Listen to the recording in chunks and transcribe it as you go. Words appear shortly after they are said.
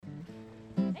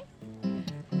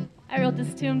I wrote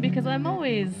this tune because I'm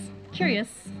always curious.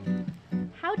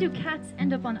 How do cats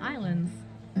end up on islands?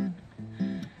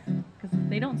 Because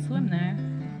they don't swim there.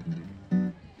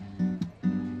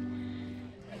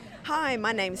 Hi,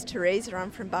 my name's Teresa.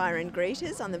 I'm from Byron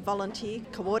Greeters. I'm the volunteer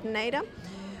coordinator.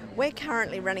 We're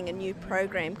currently running a new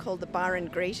program called the Byron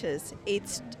Greeters.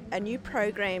 It's a new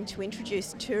program to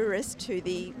introduce tourists to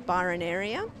the Byron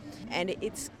area, and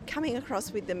it's coming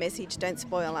across with the message, don't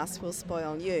spoil us, we'll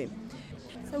spoil you.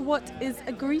 So what is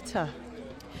a greeter?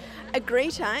 A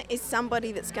greeter is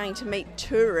somebody that's going to meet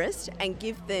tourists and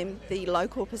give them the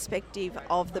local perspective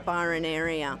of the Byron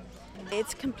area.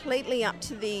 It's completely up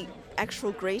to the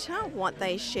actual greeter, what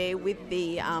they share with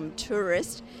the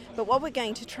tourist, but what we're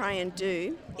going to try and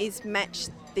do is match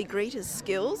the greeter's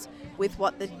skills with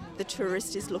what the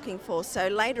tourist is looking for. So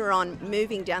later on,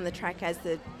 moving down the track as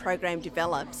the program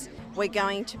develops, we're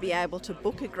going to be able to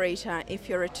book a greeter if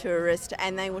you're a tourist,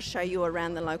 and they will show you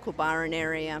around the local Byron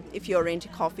area. If you're into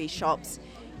coffee shops,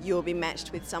 you'll be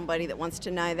matched with somebody that wants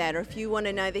to know that, or if you want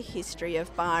to know the history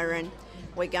of Byron,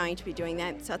 we're going to be doing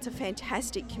that. So it's a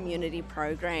fantastic community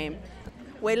program.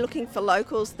 We're looking for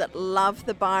locals that love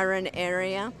the Byron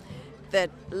area, that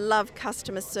love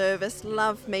customer service,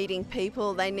 love meeting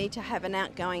people. They need to have an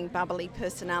outgoing, bubbly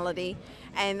personality,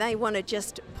 and they want to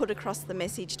just put across the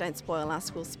message, don't spoil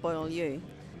us, we'll spoil you.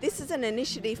 This is an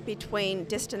initiative between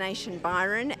Destination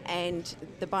Byron and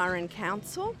the Byron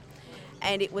Council,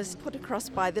 and it was put across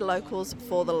by the locals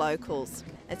for the locals.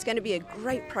 It's going to be a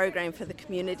great program for the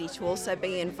community to also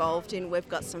be involved in. We've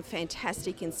got some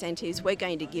fantastic incentives. We're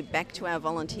going to give back to our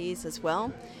volunteers as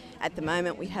well. At the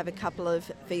moment we have a couple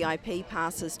of VIP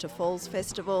passes to Falls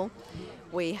Festival.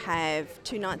 We have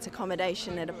 2 nights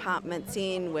accommodation at Apartments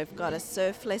Inn. We've got a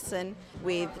surf lesson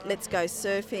with Let's Go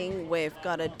Surfing. We've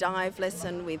got a dive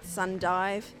lesson with Sun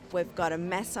Dive. We've got a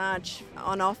massage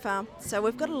on offer. So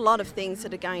we've got a lot of things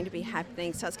that are going to be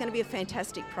happening. So it's going to be a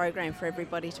fantastic program for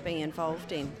everybody to be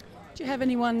involved in. Do you have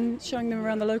anyone showing them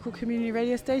around the local community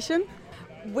radio station?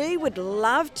 We would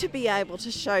love to be able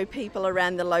to show people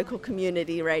around the local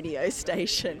community radio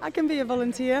station. I can be a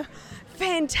volunteer.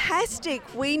 Fantastic.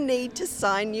 We need to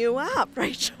sign you up,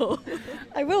 Rachel.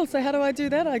 I will. So how do I do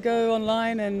that? I go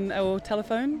online or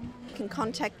telephone? You can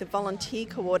contact the volunteer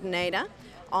coordinator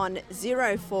on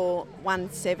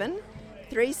 0417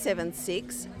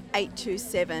 376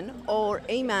 827 or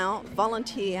email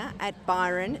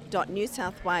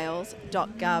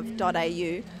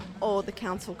volunteer@byron.newsouthwales.gov.au, or the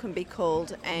council can be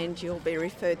called and you'll be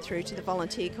referred through to the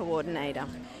volunteer coordinator.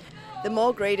 The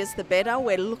more greeters the better.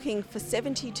 We're looking for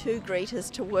 72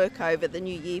 greeters to work over the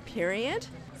New Year period.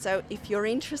 So if you're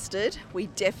interested, we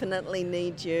definitely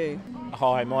need you.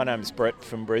 Hi, my name's Brett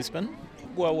from Brisbane.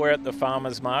 Well, we're at the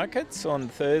farmers markets on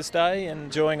Thursday,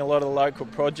 enjoying a lot of local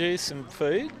produce and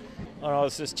food. And I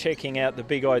was just checking out the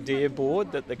big idea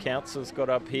board that the council's got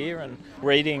up here and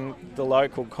reading the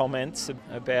local comments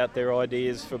about their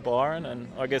ideas for Byron. And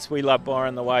I guess we love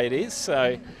Byron the way it is,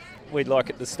 so we'd like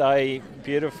it to stay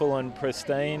beautiful and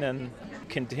pristine and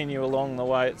continue along the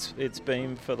way it's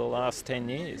been for the last 10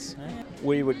 years.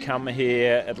 We would come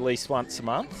here at least once a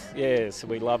month, so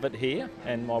we love it here.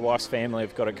 And my wife's family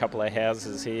have got a couple of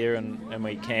houses here and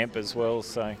we camp as well.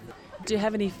 So, do you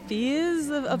have any fears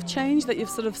of change that you've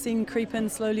sort of seen creep in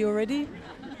slowly already?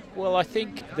 Well, I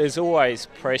think there's always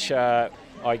pressure,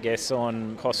 I guess,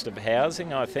 on cost of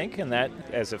housing, I think, and that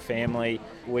as a family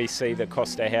we see the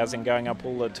cost of housing going up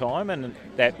all the time, and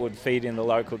that would feed in the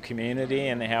local community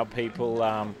and how people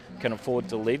can afford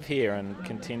to live here and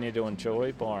continue to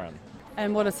enjoy Byron.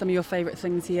 And what are some of your favourite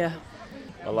things here?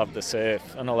 I love the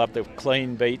surf and I love the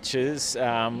clean beaches.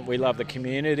 We love the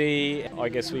community. I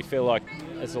guess we feel like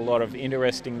there's a lot of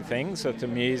interesting things with the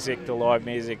music, the live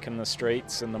music and the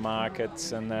streets and the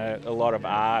markets, and a lot of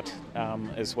art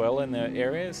as well in the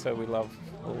area, so we love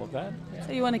all of that.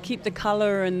 So you want to keep the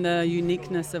colour and the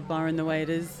uniqueness of Byron the way it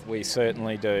is? We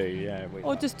certainly do,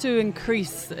 Or just to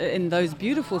increase in those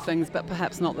beautiful things, but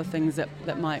perhaps not the things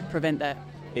that might prevent that?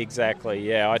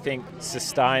 Exactly, I think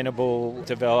sustainable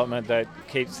development that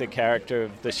keeps the character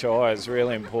of the Shire is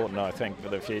really important, I think, for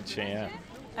the future,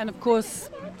 And of course,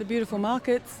 the beautiful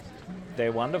markets.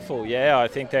 They're wonderful, I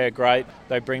think they're great.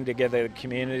 They bring together the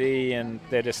community and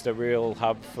they're just a real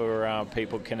hub for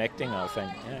people connecting, I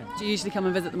think, Do you usually come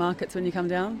and visit the markets when you come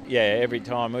down? Yeah, every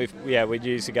time. We'd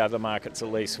usually go to the markets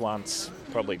at least once,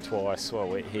 probably twice while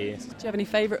we're here. Do you have any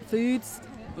favourite foods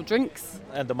or drinks?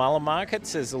 At the Mullen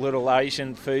Markets, there's a little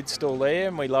Asian food stall there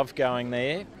and we love going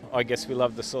there. I guess we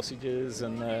love the sausages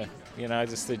and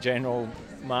just the general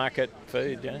market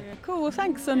food. Cool, well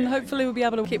thanks, and hopefully we'll be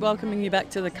able to keep welcoming you back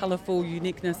to the colourful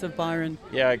uniqueness of Byron.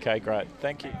 Okay, great.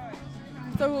 Thank you.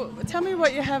 So tell me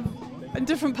what you have in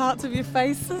different parts of your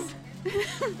faces.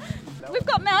 We've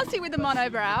got Mousy with the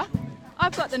monobrow.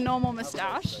 I've got the normal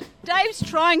moustache. Dave's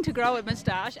trying to grow a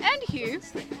moustache, and Hugh.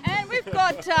 And we've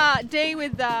got Dee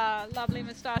with the lovely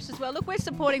moustache as well. Look, we're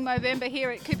supporting Movember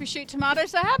here at Cooper Shoot Tomatoes.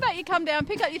 So how about you come down,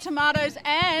 pick up your tomatoes,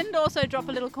 and also drop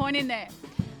a little coin in there.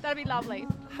 That'd be lovely.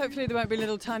 Hopefully there won't be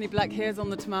little tiny black hairs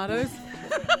on the tomatoes.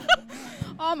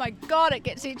 Oh my God, it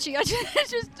gets itchy.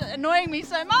 It's just annoying me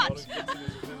so much.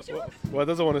 Well, it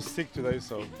doesn't want to stick today,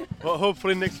 so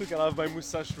hopefully next week I'll have my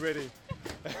moustache ready.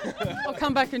 I'll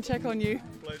come back and check on you.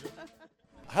 Pleasure.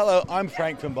 Hello, I'm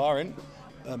Frank from Byron,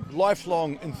 a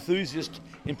lifelong enthusiast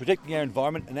in protecting our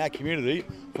environment and our community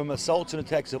from assaults and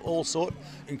attacks of all sorts,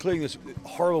 including this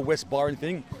horrible West Byron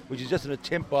thing, which is just an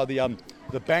attempt by the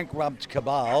bankrupt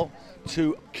cabal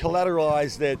to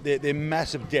collateralise their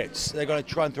massive debts. They're going to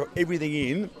try and throw everything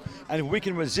in, and if we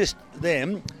can resist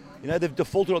them, you know, they've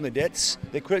defaulted on their debts,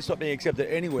 their credit's not being accepted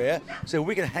anywhere, so if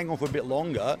we can hang on for a bit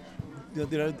longer, you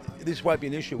know, this won't be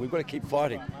an issue. We've got to keep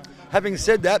fighting. Having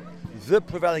said that, the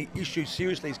prevailing issue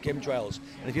seriously is chemtrails.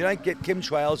 And if you don't get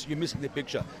chemtrails, you're missing the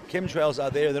picture. Chemtrails are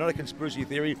there. They're not a conspiracy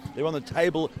theory. They're on the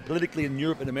table politically in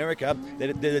Europe and America.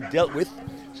 They're dealt with.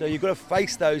 So you've got to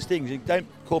face those things. You don't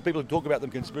call people who talk about them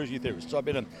conspiracy theorists. I've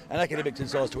been an academic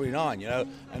since I was 29, you know,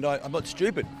 and I'm not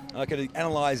stupid. I can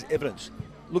analyse evidence.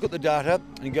 Look at the data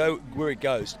and go where it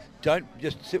goes. Don't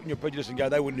just sit in your prejudice and go,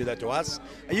 they wouldn't do that to us.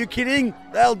 Are you kidding?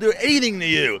 They'll do anything to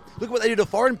you. Look what they do to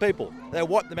foreign people. They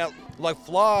wipe them out like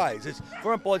flies.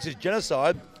 Foreign policy is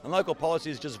genocide and local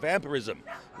policy is just vampirism.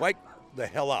 Wake the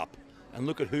hell up and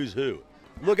look at who's who.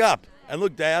 Look up and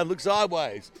look down, look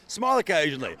sideways. Smile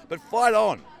occasionally, but fight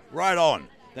on, right on.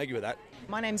 Thank you for that.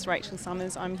 My name's Rachel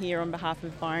Summers. I'm here on behalf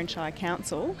of Byron Shire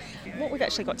Council. What we've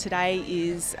actually got today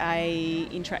is a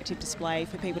interactive display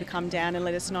for people to come down and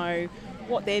let us know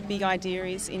what their big idea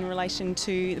is in relation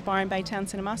to the Byron Bay Town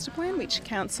Centre Master Plan, which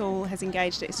Council has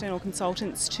engaged external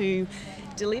consultants to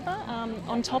deliver.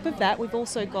 On top of that, we've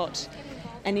also got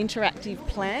an interactive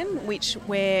plan which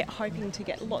we're hoping to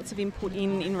get lots of input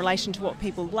in relation to what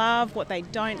people love, what they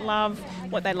don't love,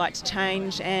 what they'd like to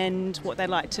change and what they'd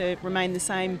like to remain the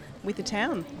same with the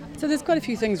town. So there's quite a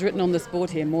few things written on this board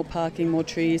here, more parking, more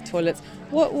trees, toilets.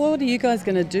 What are you guys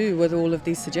going to do with all of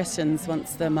these suggestions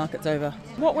once the market's over?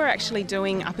 What we're actually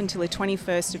doing up until the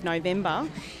 21st of November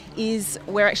is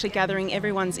we're actually gathering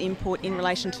everyone's input in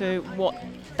relation to what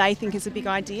they think is a big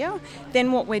idea.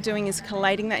 Then what we're doing is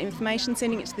collating that information,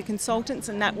 sending it to the consultants,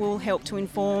 and that will help to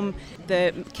inform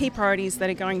the key priorities that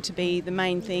are going to be the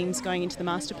main themes going into the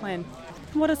master plan.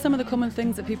 What are some of the common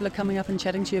things that people are coming up and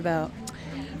chatting to you about?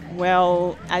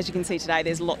 Well, as you can see today,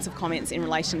 there's lots of comments in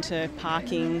relation to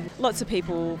parking. Lots of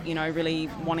people, you know, really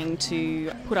wanting to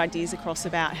put ideas across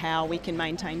about how we can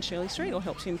maintain Shirley Street or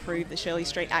help to improve the Shirley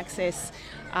Street access.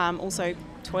 Also,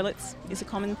 toilets is a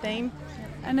common theme.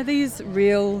 And are these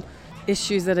real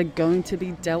issues that are going to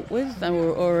be dealt with,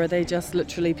 or are they just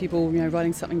literally people, you know,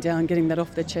 writing something down, getting that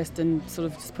off their chest and sort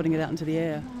of just putting it out into the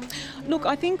air? Look,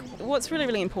 I think what's really,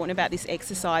 really important about this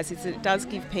exercise is that it does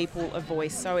give people a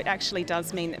voice. So it actually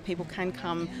does mean that people can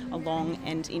come along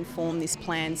and inform this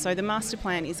plan. So the master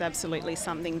plan is absolutely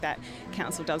something that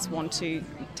Council does want to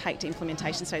take to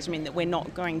implementation stage. I mean that we're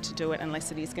not going to do it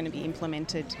unless it is going to be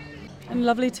implemented. And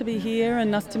lovely to be here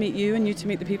and us to meet you and you to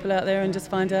meet the people out there and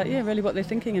just find out, really what they're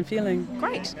thinking and feeling.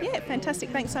 Great, yeah, fantastic.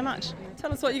 Thanks so much.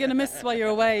 Tell us what you're going to miss while you're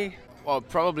away. Well,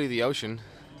 probably the ocean.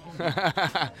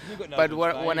 But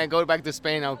when I go back to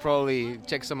Spain, I'll probably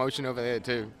check some ocean over there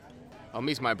too. I'll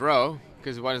miss my bro,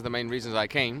 because one of the main reasons I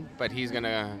came, but he's going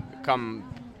to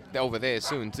come over there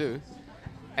soon too.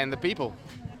 And the people.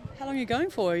 How long are you going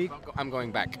for? I'm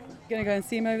going back. Going to go and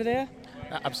see him over there?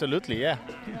 Absolutely, yeah.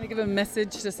 Do you want to give him a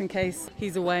message just in case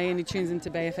he's away and he tunes into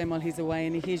Bay FM while he's away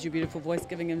and he hears your beautiful voice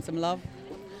giving him some love?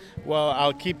 Well,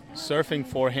 I'll keep surfing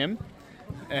for him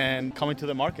and coming to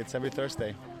the markets every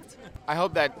Thursday. I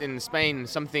hope that in Spain,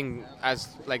 something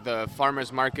as like the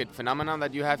farmers market phenomenon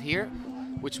that you have here,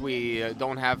 which we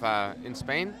don't have in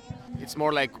Spain, it's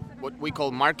more like what we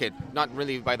call market, not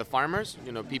really by the farmers.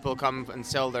 You know, people come and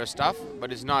sell their stuff,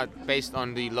 but it's not based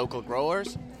on the local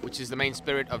growers, which is the main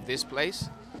spirit of this place.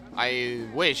 I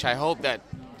hope that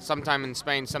sometime in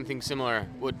Spain something similar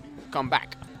would come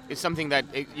back. It's something that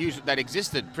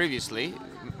existed previously.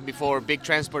 Before big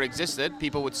transport existed,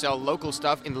 people would sell local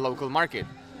stuff in the local market.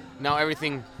 Now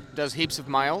everything does heaps of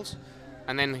miles,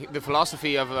 and then the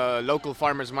philosophy of a local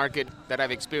farmers market that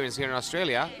I've experienced here in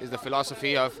Australia is the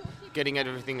philosophy of getting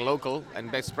everything local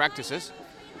and best practices.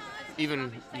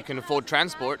 Even you can afford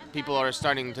transport, people are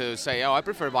starting to say, I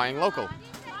prefer buying local.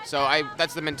 So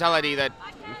that's the mentality that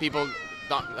people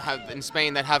in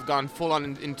Spain that have gone full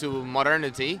on into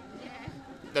modernity,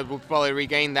 that will probably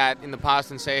regain that in the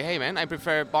past and say, hey man, I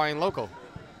prefer buying local.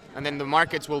 And then the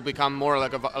markets will become more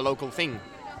like a local thing.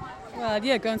 Well,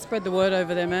 yeah, go and spread the word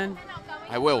over there, man.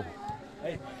 I will.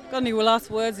 Got any last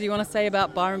words you want to say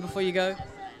about Byron before you go?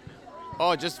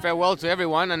 Oh, just farewell to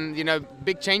everyone, and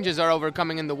big changes are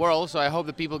overcoming in the world, so I hope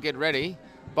that people get ready.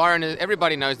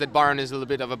 Everybody knows that Byron is a little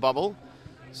bit of a bubble,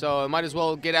 so might as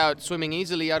well get out swimming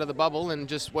easily out of the bubble and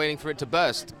just waiting for it to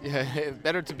burst.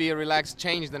 Better to be a relaxed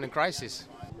change than a crisis.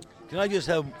 Can I just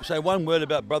say one word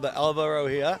about Brother Alvaro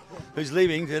here, who's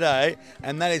leaving today,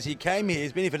 and that is he came here,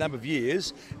 he's been here for a number of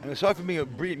years, and aside from being a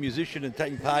brilliant musician and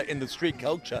taking part in the street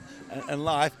culture and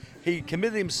life, he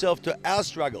committed himself to our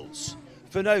struggles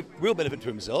for no real benefit to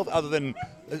himself other than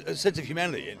a sense of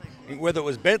humanity. Whether it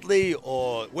was Bentley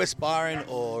or West Byron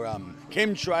or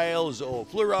chemtrails or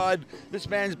fluoride, this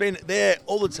man's been there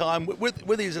all the time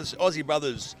with his Aussie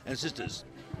brothers and sisters.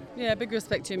 Yeah, big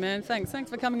respect to you, man. Thanks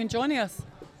for coming and joining us.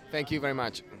 Thank you very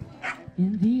much.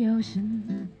 In the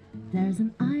ocean, there's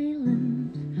an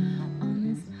island. On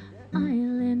this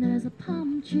island, there's a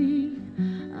palm tree.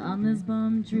 On this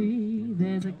palm tree,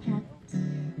 there's a cat.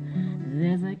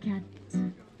 There's a cat.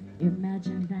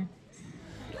 Imagine that.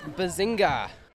 Bazinga!